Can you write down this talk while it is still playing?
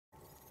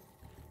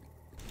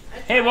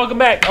Hey, welcome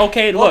back.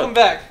 Okay, look. Welcome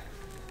back.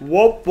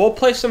 We'll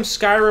play some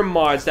Skyrim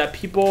mods that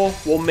people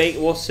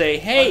will say,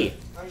 hey.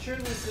 I'm sure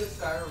this is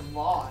Skyrim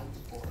mods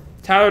for.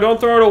 Tyler, don't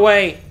throw it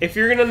away. If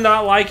you're gonna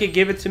not like it,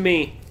 give it to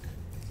me.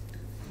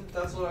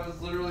 That's what I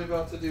was literally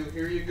about to do.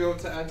 Here you go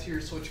to add to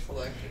your Switch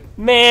collection.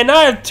 Man,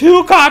 I have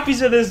 2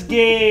 copies of this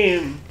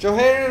game.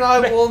 Johanna and I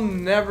will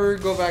never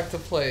go back to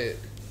play it.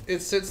 It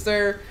sits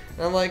there,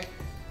 and I'm like,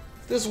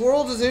 this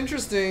world is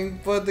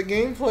interesting, but the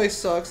gameplay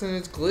sucks, and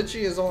it's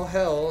glitchy as all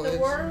hell. The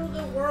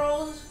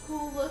world is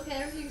cool looking,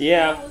 everything's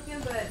Yeah. cool looking,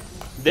 but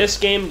This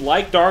game,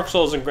 like Dark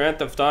Souls and Grand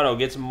Theft Auto,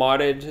 gets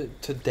modded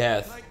to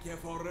death. Thank you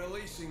for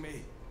releasing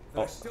me. Oh.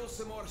 There's still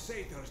some more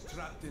satyrs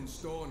trapped in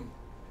stone.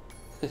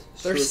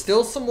 There's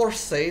still some more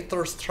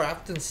satyrs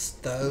trapped in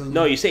stone.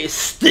 No, you say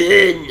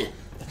stun.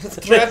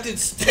 Trapped in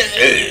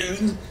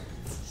stone.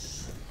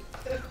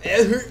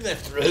 It hurt my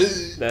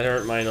throat. That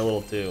hurt mine a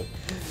little too.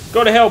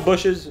 Go to hell,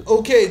 bushes.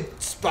 Okay,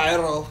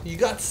 Spyro, you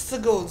got to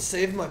go and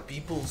save my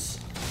peoples.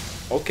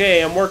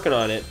 Okay, I'm working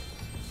on it.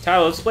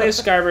 Tyler, let's play a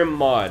Skyrim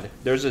mod.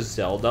 There's a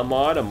Zelda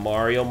mod, a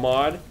Mario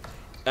mod.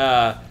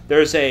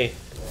 There's a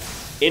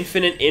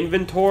infinite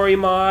inventory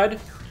mod.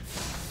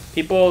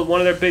 People,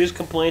 one of their biggest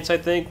complaints, I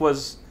think,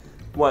 was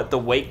what, the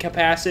weight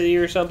capacity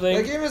or something?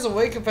 That game has a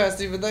weight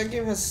capacity, but that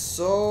game has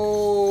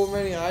so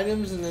many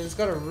items, and it's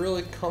got a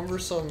really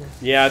cumbersome.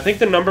 Yeah, I think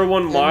the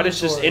 #1 mod is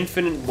just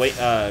inventory. infinite weight,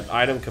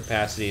 item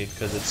capacity,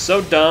 because it's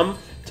so dumb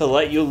to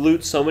let you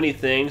loot so many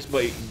things,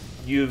 but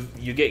you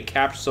get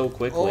capped so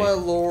quickly. Oh my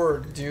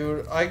lord,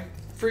 dude! I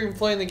freaking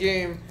playing the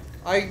game.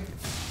 I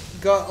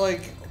got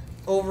like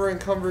over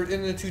encumbered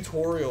in the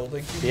tutorial.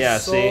 Like,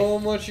 so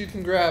much you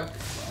can grab,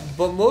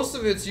 but most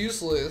of it's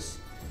useless.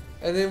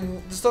 And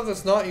then the stuff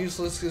that's not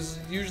useless is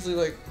usually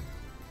like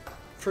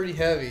pretty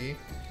heavy.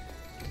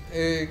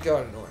 It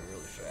got annoying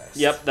really fast.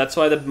 Yep, that's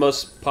why the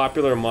most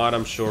popular mod,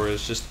 I'm sure,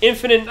 is just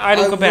infinite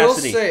item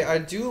capacity. I will say, I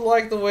do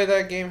like the way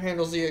that game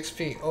handles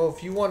EXP. Oh,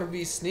 if you want to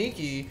be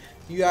sneaky,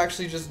 you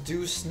actually just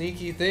do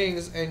sneaky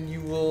things, and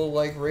you will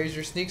like raise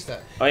your sneak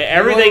stat. Oh yeah,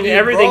 everything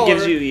brawler,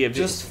 gives you EXP.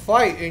 Just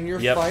fight, and you're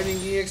fighting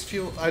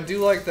EXP. I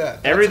do like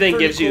that. That's Everything a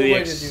pretty gives cool you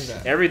way to do EXP.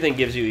 that. Everything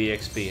gives you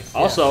EXP.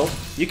 Also,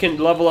 you can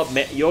level up.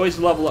 You always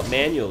level up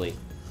manually,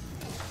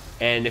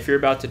 and if you're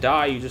about to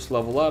die, you just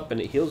level up,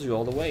 and it heals you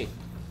all the way.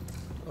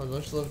 Oh,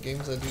 don't you love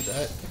games that do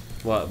that?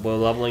 What? Well,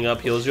 leveling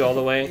up heals you all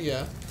the way.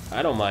 Yeah.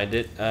 I don't mind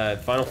it.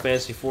 Final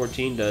Fantasy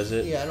 14 does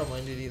it. Yeah, I don't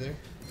mind it either.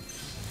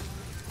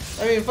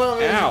 I mean, Final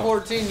Fantasy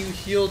 14, you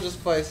heal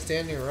just by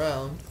standing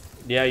around.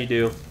 Yeah, you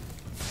do.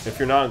 If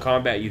you're not in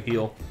combat, you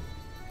heal.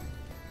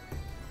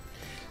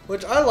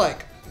 Which I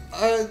like.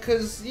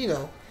 Because, you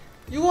know,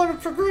 you want to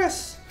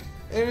progress.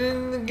 And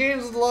in the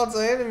games with lots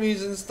of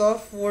enemies and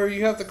stuff, where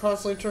you have to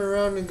constantly turn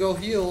around and go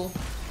heal,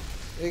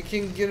 it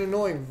can get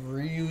annoying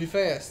really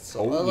fast.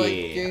 So I like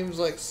games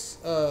like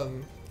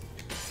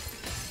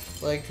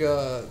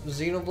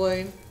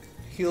Xenoblade.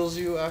 Heals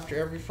you after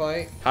every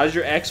fight. How's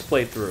your X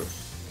playthrough?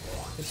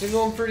 It's been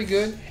going pretty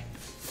good.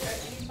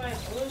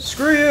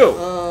 Screw you!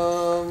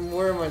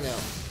 Where am I now?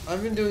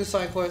 I've been doing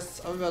side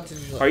quests. I'm about to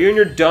do. Are you in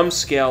your dumb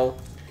scale?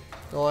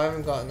 No, I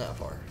haven't gotten that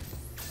far.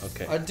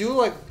 Okay. I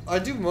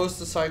do most of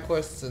the side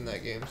quests in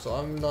that game, so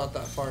I'm not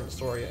that far in the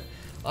story yet.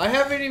 I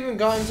haven't even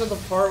gotten to the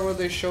part where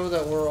they show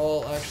that we're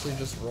all actually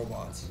just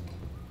robots.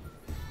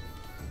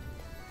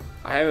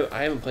 I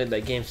haven't played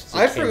that game since it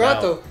I came forgot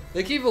out. though.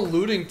 They keep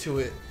alluding to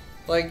it,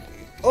 like,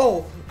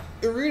 oh,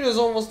 Irina's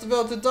almost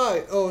about to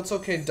die. Oh, it's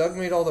okay. Doug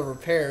made all the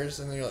repairs,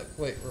 and you're like,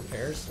 wait,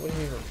 repairs? What do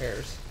you mean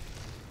repairs?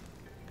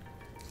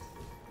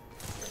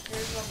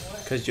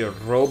 Because you're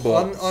a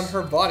robot. On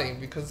her body,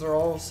 because they're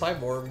all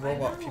cyborg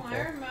robot people.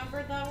 I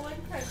remember that one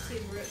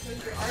cutscene where it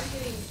shows your arm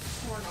getting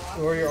torn off.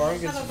 Or your arm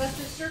There's gets. a bunch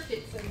of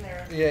circuits in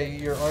there. Yeah,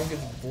 your arm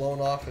gets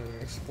blown off in an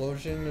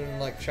explosion in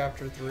like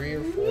chapter 3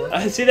 or 4.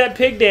 I see that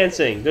pig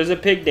dancing. There's a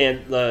pig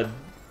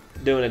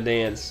doing a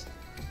dance.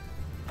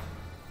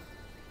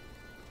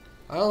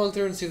 I'll look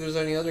through and see if there's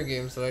any other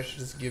games that I should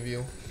just give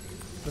you.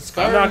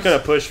 I'm not gonna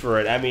push for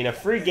it. I mean, a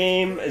free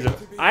game is.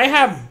 I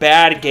have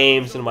bad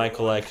games in my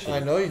collection. I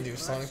know you do.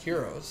 Sonic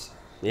Heroes.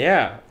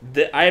 Yeah,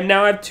 I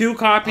now have 2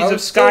 copies I would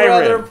of still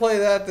rather Skyrim. play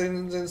that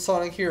than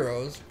Sonic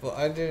Heroes, but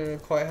I didn't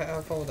quite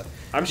have fun with that.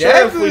 I'm sure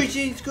if we.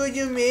 version's got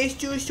a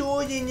Master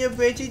Sword and a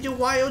Breath of the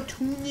Wild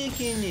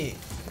tunic in it.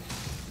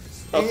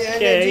 And I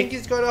Okay. think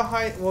it's got a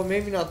high. Well,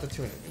 maybe not the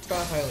tunic. It's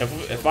got a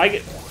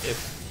high.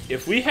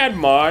 If we had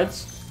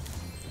mods,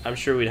 I'm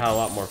sure we'd have a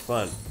lot more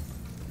fun.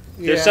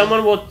 Yeah.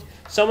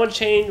 Someone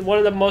changed one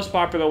of the most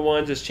popular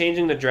ones is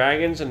changing the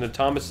dragons and the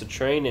Thomas the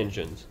Train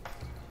engines.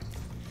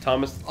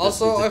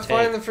 Also, I the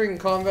find the tank. freaking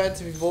combat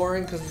to be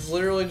boring because it's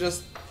literally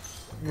just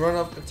run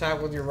up,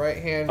 attack with your right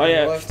hand Oh, and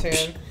yeah. your left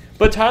hand.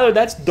 But Tyler,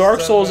 that's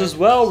Dark Souls as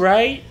well,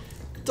 right?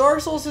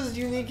 Dark Souls has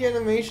unique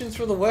animations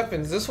for the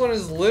weapons. This one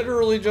is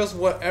literally just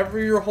whatever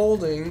you're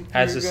holding.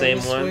 Has you're the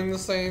gonna same one? swing the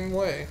same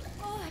way.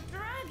 Oh, a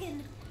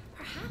dragon!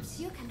 Perhaps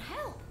you can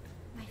help.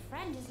 My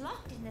friend is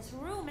locked in this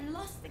room and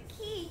lost the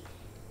key.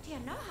 Do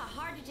you know how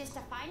hard it is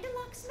to find a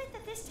locksmith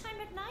at this time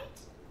at night?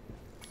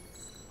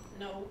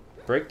 No.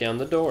 Break down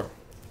the door.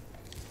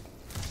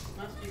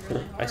 Must be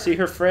really hard. I see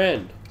her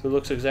friend, who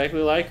looks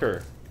exactly like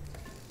her.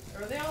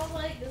 Are they all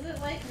like, is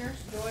it like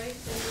Nurse Joy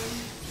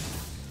syndrome?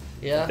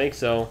 Yeah. I think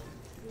so.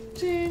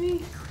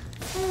 Jenny.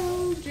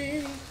 Oh,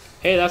 Jenny.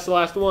 Hey, that's the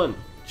last one.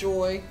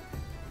 Joy.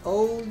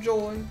 Oh,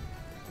 joy.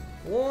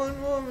 One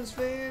woman's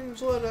fan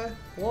is what I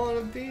want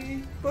to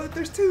be. But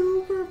there's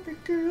two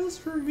perfect girls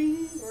for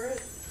me.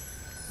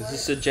 Is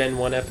this a Gen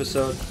 1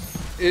 episode?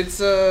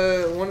 It's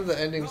one of the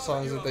ending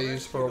songs that they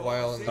used for a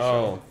while in the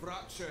show.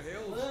 Not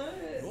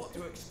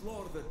to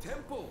explore the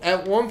temple.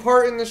 At one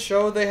part in the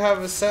show, they have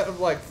a set of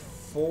like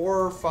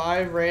 4 or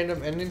 5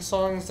 random ending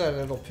songs that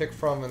it'll pick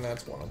from, and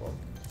that's one of them.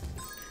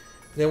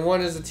 Then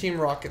one is a Team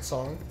Rocket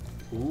song.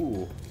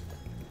 Ooh.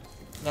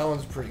 That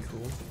one's pretty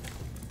cool.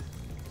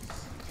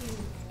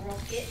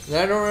 Rocket. And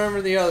I don't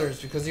remember the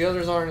others because the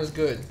others aren't as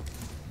good.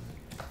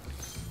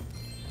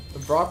 The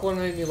Brock one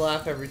made me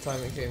laugh every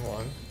time it came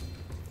on.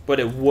 But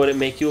it wouldn't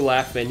make you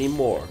laugh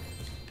anymore.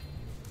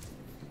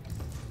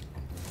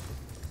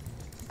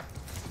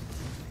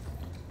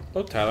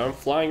 Look, Tyler, I'm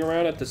flying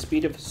around at the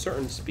speed of a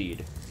certain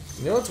speed.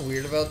 You know what's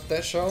weird about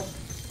that show?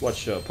 What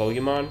show?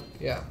 Pokemon?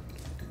 Yeah.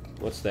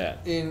 What's that?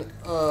 In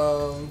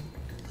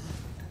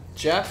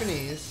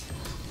Japanese,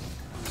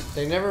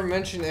 they never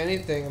mention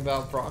anything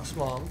about Brock's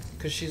mom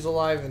because she's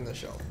alive in the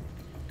show.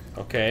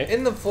 Okay.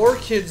 In the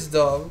 4Kids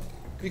dub,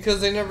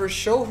 because they never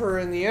show her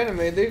in the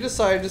anime, they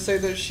decided to say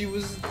that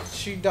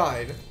she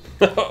died.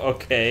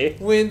 Okay.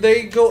 When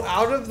they go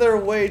out of their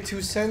way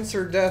to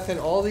censor death in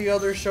all the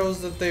other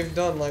shows that they've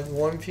done, like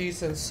One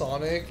Piece and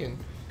Sonic, and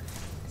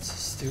it's so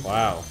stupid.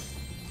 Wow.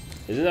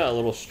 Isn't that a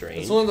little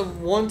strange? It's one of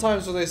the one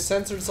times where they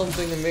censored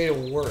something and made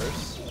it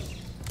worse.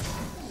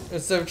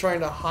 Instead of trying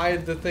to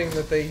hide the thing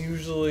that they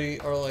usually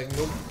are like,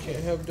 nope,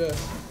 can't have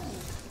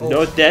death. Oh.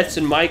 No deaths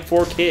in my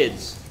 4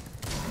 kids.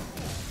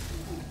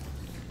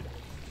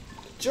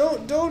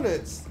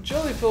 Donuts,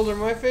 jelly filled are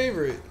my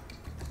favorite.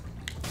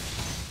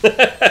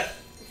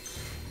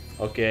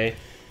 Okay.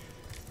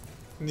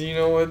 Do you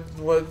know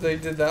what they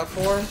did that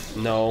for?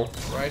 No.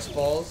 Rice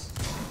balls.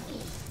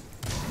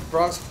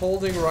 Brock's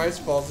holding rice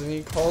balls and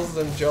he calls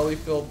them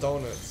jelly-filled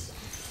donuts.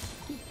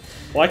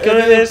 Why And couldn't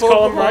then they just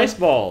call them Pokemon- rice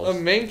balls? A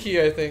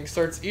Mankey, I think,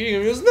 starts eating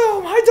them. He goes,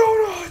 "No, my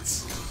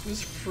donuts!"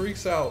 Just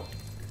freaks out.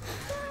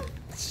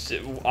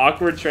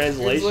 Awkward It's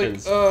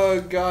translations.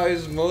 like,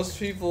 guys, most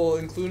people,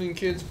 including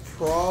kids,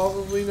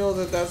 probably know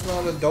that that's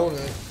not a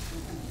donut.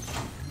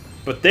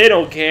 But they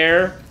don't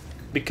care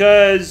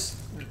because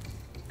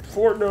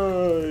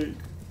Fortnite.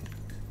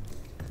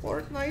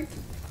 Fortnite?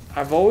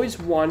 I've always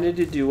wanted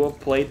to do a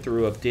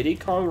playthrough of Diddy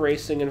Kong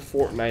Racing and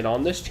Fortnite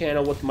on this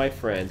channel with my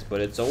friends,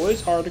 but it's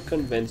always hard to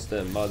convince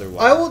them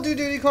otherwise. I will do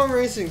Diddy Kong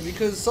Racing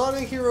because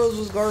Sonic Heroes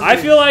was garbage. I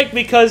feel like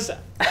because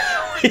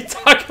we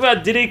talk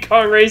about Diddy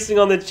Kong Racing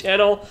on the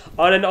channel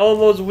on an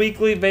almost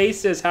weekly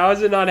basis, how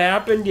has it not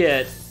happened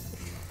yet?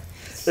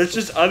 There's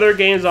just other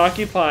games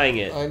occupying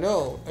it. I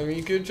know. I mean,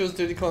 you could have chose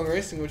Diddy Kong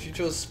Racing, but you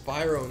chose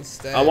Spyro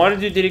instead. I want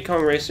to do Diddy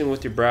Kong Racing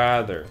with your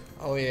brother.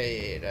 Oh,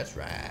 yeah, that's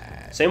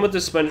right. Same with the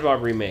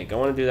SpongeBob remake. I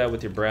want to do that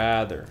with your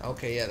brother.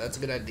 Okay, yeah, that's a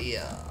good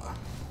idea.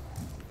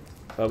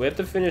 But we have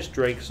to finish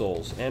Drake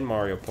Souls and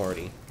Mario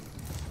Party.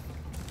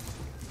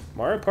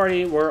 Mario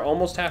Party, we're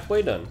almost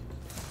halfway done.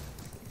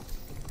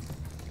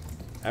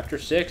 After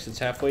 6, it's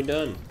halfway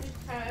done.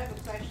 I have a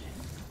question.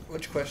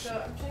 Which question?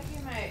 So I'm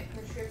checking my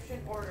prescription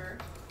order,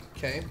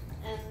 Okay.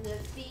 and the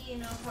fee, you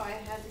know how I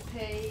had to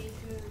pay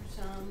through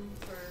some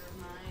for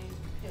my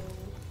pill.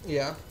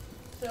 Yeah.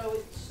 So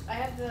I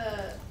have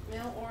the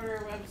mail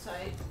order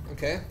website,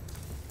 Okay.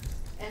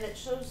 and it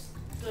shows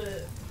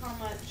how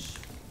much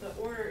the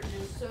order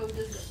is. So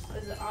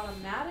is it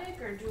automatic,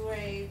 or do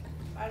I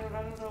don't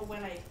know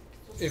when I.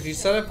 If you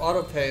set up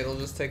auto pay, it'll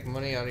just take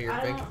money out of your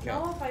I bank don't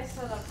account. know if I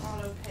set up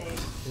auto pay.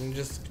 And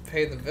just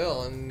pay the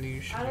bill, and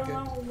you should I be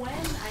don't good. know when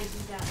I do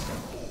that.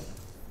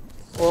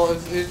 Well,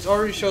 if it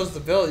already shows the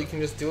bill, you can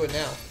just do it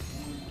now.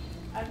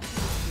 I'm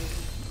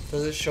confused.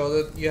 Does it show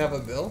that you have a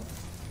bill?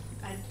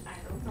 I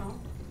don't know.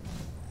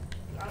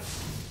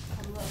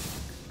 I'll look.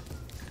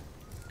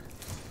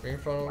 Bring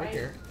your phone over Why-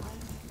 here.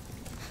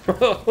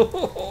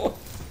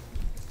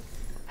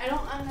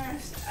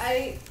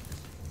 I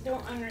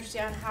don't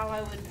understand how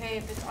I would pay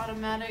if it's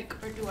automatic,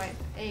 or do I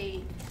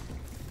pay,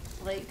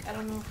 like, I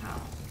don't know how.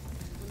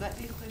 Would that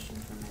be a question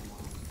for my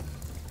mom?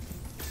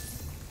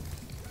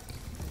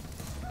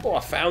 Oh, I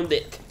found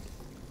it.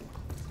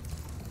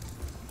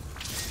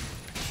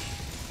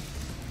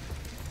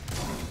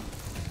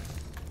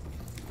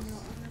 I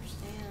don't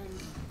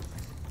understand.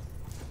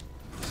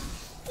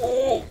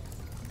 Oh!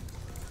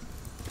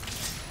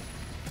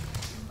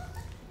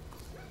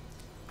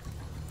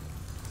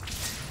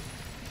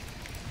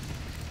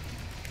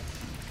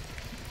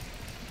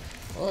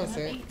 Hold on a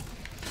second.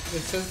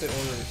 It says the order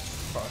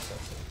is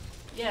processing.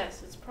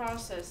 Yes, it's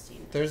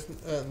processing. There's,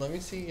 let me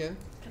see again.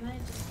 Can I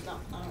just, no.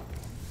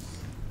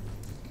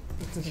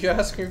 You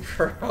ask me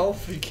for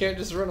help, you can't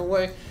just run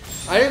away.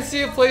 I didn't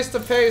see a place to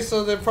pay,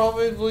 so they're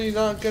probably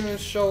not gonna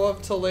show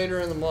up till later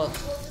in the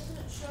month. Well, doesn't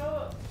it show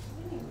up?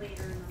 What do you mean later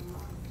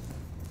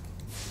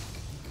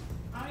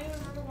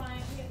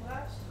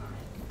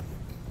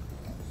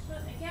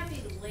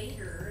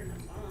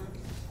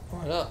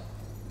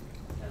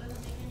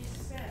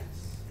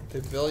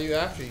They bill you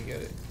after you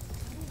get it.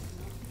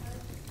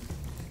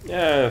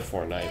 Yeah,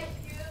 Fortnite.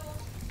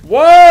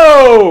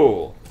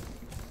 Whoa!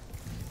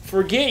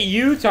 Forget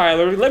you,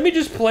 Tyler. Let me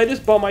just play this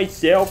by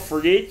myself.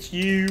 Forget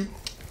you.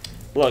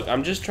 Look,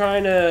 I'm just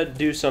trying to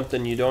do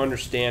something you don't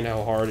understand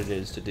how hard it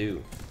is to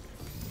do.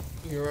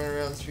 You run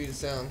around the speed of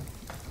sound.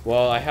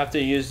 Well, I have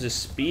to use this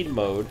speed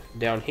mode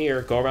down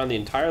here, go around the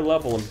entire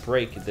level and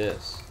break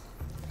this.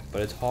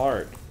 But it's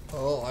hard.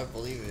 Oh, I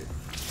believe it.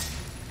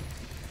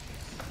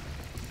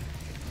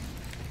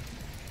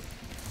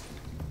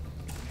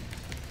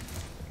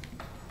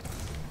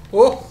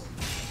 Oh!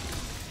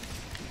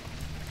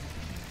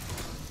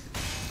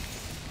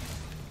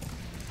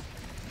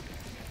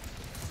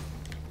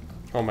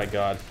 Oh my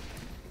god.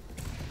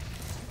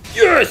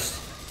 Yes!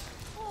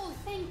 Oh,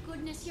 thank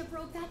goodness you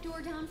broke that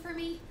door down for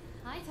me.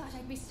 I thought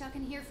I'd be stuck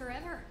in here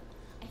forever.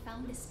 I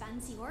found this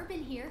fancy orb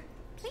in here.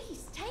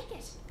 Please, take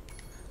it.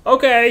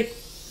 Okay.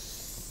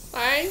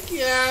 Thank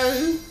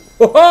you!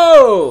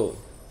 Whoa!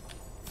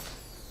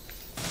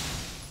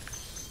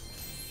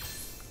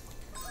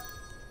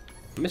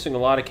 I'm missing a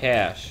lot of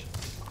cash.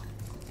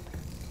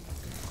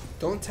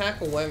 Don't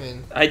tackle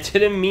women. I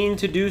didn't mean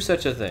to do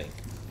such a thing.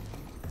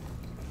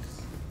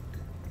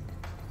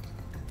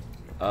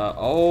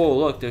 Oh,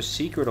 look, there's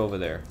secret over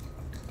there.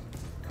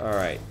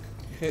 Alright.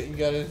 You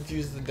gotta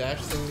use the dash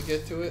thing to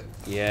get to it?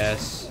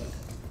 Yes.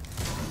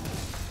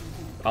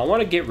 I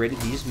want to get rid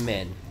of these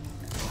men.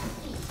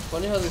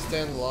 Funny how they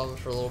stay in the lava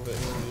for a little bit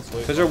and then just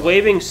wait. Because they're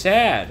waving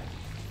sad.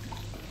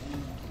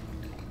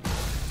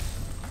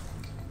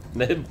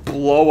 They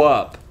blow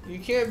up. You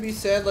can't be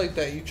sad like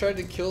that. You tried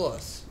to kill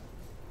us.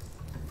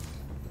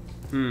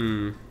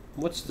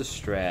 What's the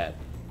strat?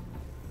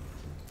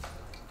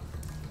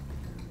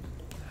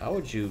 How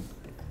would you...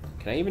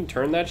 Can I even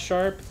turn that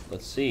sharp?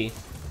 Let's see.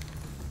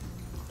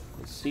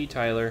 Let's see,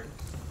 Tyler.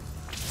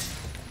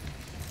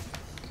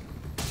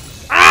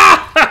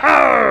 Ah!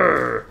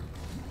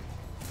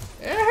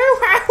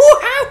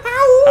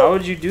 How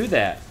would you do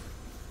that?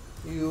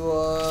 You,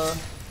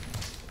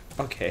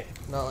 Okay.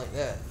 not like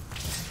that.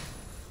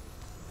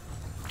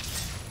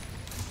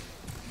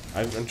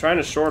 I'm trying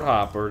to short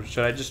hop, or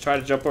should I just try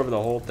to jump over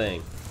the whole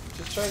thing?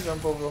 Just try to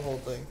jump over the whole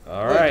thing.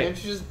 Alright.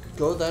 Can't you just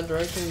go that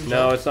direction and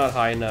No, jump? it's not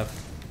high enough.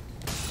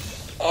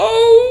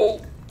 Oh!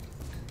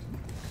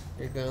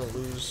 You're gonna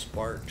lose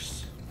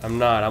sparks. I'm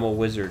not. I'm a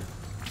wizard.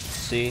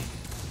 See?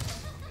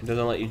 It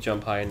doesn't let you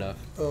jump high enough.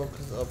 Oh,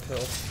 because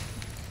uphill.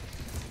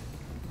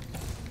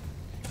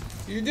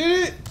 You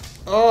did it!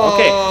 Oh!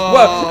 Okay,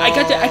 well, I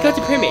got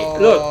the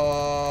pyramid. Look.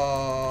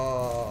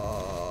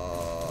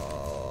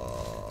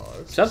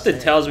 Something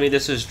tells me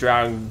this is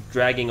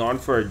dragging on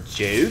for a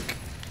joke.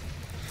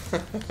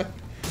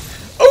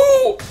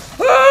 Oh!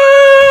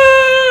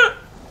 Ah!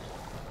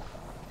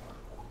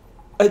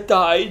 I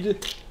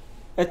died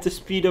at the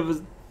speed of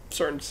a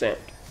certain sound.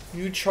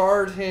 You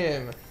charred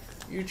him.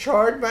 You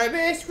charred my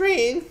best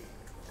friend.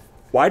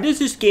 Why does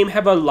this game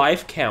have a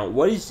life count?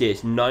 What is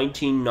this,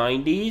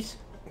 1990s?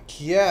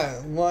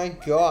 Yeah, my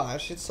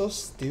gosh, it's so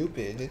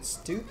stupid. It's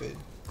stupid.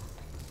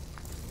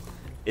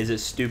 Is it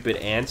stupid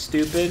and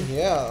stupid?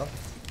 Yeah.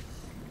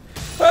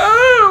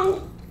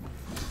 Oh!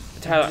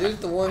 Tyler, I did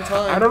it the one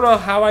time. I don't know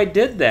how I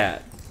did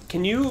that.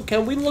 Can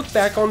we look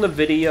back on the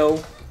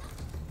video?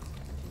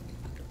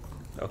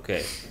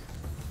 Okay.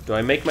 Do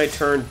I make my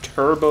turn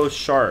turbo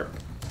sharp?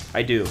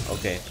 I do.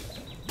 Okay.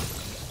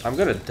 I'm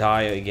gonna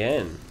die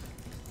again.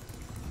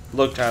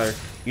 Look, Tyler.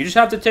 You just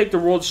have to take the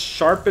world's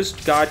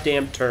sharpest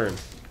goddamn turn.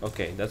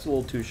 Okay, that's a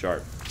little too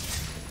sharp.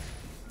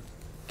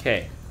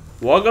 Okay.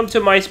 Welcome to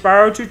my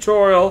Spyro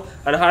tutorial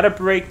on how to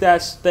break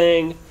that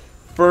thing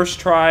first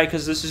try,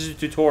 because this is a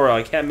tutorial.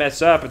 I can't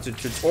mess up. It's a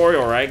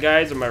tutorial, right,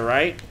 guys? Am I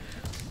right?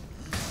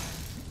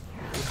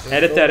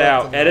 Edit that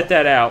out. Edit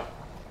that out.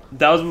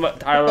 That was my,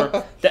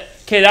 Tyler.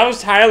 Okay, that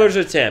was Tyler's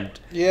attempt.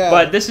 Yeah.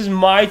 But this is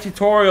my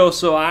tutorial,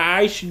 so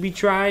I should be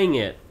trying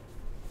it.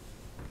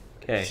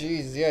 Okay.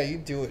 Jeez, yeah, you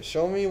do it.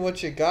 Show me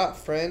what you got,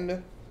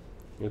 friend.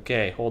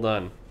 Okay, hold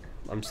on.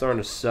 I'm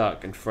starting to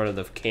suck in front of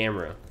the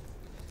camera.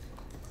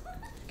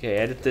 Okay,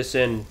 edit this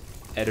in,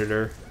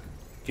 editor.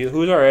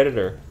 Who's our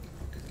editor?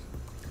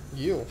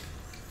 You.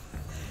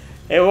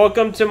 Hey,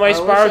 welcome to my I wish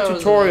I Spyro was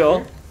tutorial.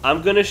 an editor.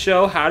 I'm gonna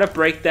show how to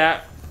break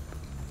that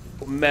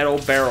metal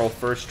barrel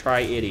first try,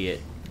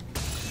 idiot. The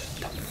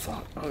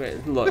fuck? Okay,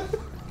 look.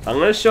 I'm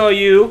gonna show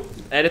you.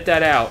 Edit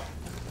that out.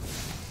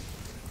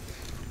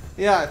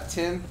 Yeah,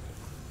 Tim.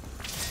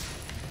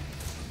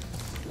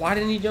 Why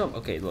didn't he jump?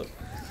 Okay, look.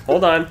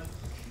 Hold on.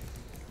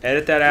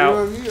 Edit that out.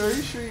 Are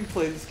you sure you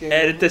played this game?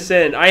 Edit this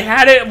in. I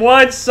had it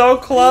once, so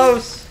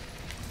close.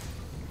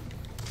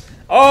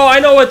 Oh, I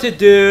know what to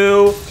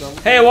do.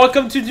 Hey,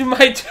 welcome to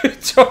my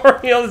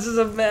tutorial. This is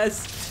a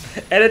mess.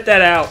 Edit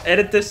that out.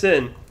 Edit this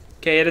in.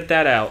 Okay, edit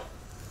that out.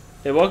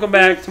 Hey, welcome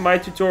back to my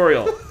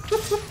tutorial.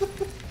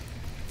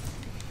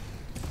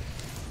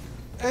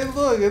 Hey,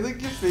 look, I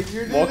think you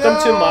figured it out.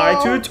 Welcome to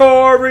my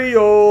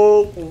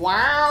tutorial.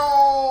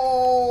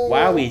 Wow.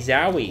 Wowie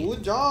zowie.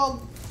 Good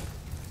job.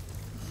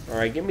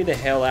 Alright, get me the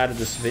hell out of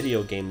this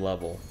video game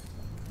level.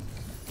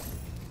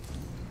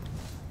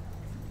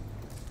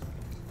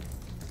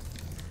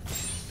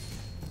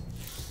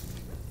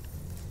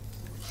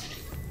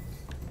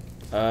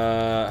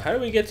 How do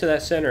we get to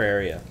that center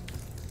area?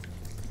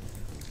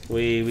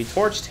 We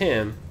torched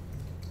him.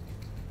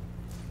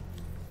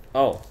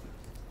 Oh.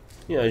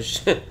 You know,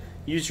 just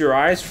use your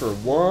eyes for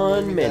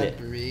 1 minute.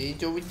 That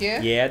bridge over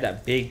there? Yeah,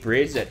 that big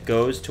bridge that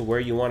goes to where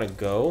you want to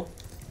go.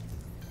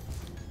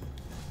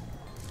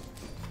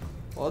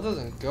 Well, it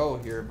doesn't go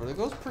here, but it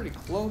goes pretty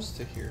close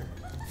to here.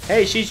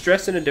 Hey, she's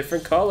dressed in a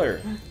different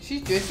color.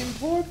 She's dressed in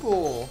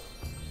purple.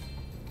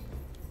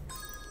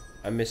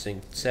 I'm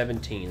missing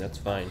 17. That's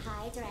fine.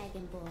 Hi,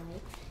 Dragon Boy.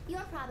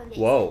 You're probably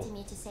Whoa. expecting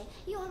me to say,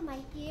 you're my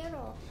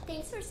hero.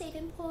 Thanks for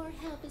saving poor,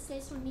 helpless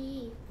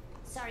me.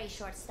 Sorry,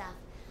 short stuff.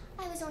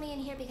 I was only in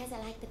here because I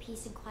like the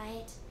peace and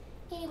quiet.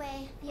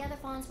 Anyway, the other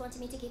fawns wanted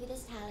me to give you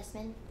this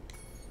talisman.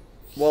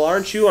 Well,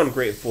 aren't you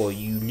ungrateful,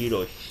 you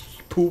little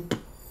poop?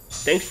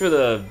 Thanks for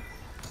the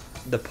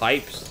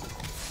pipes.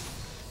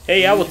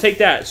 Hey, I will take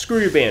that. Screw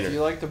your Do banner.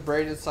 you like the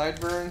braided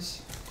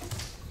sideburns?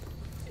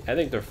 I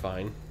think they're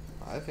fine.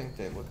 I think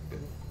they look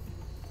good.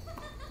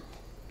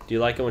 Do you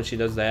like it when she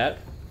does that?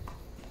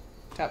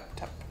 Tap,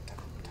 tap,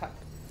 tap, tap.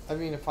 I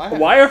mean, if I had...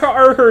 Why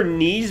are her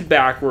knees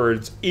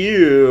backwards?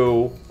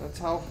 Ew. That's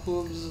how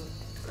hooves...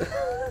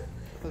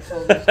 That's how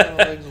those kind of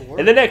legs work.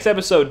 In the next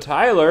episode,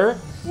 Tyler.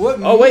 What?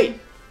 Oh wait,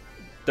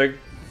 they're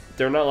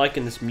not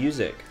liking this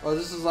music. Oh,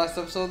 this is the last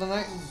episode of the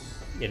night?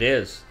 It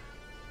is.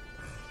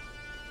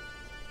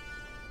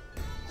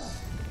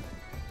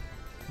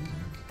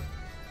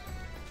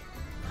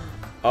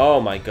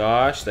 Oh my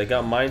gosh, they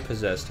got mind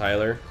possessed,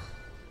 Tyler.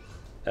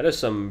 That is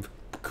some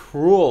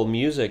cruel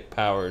music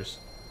powers.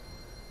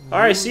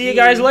 Alright, see you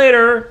guys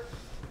later.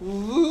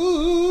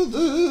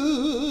 Voodoo.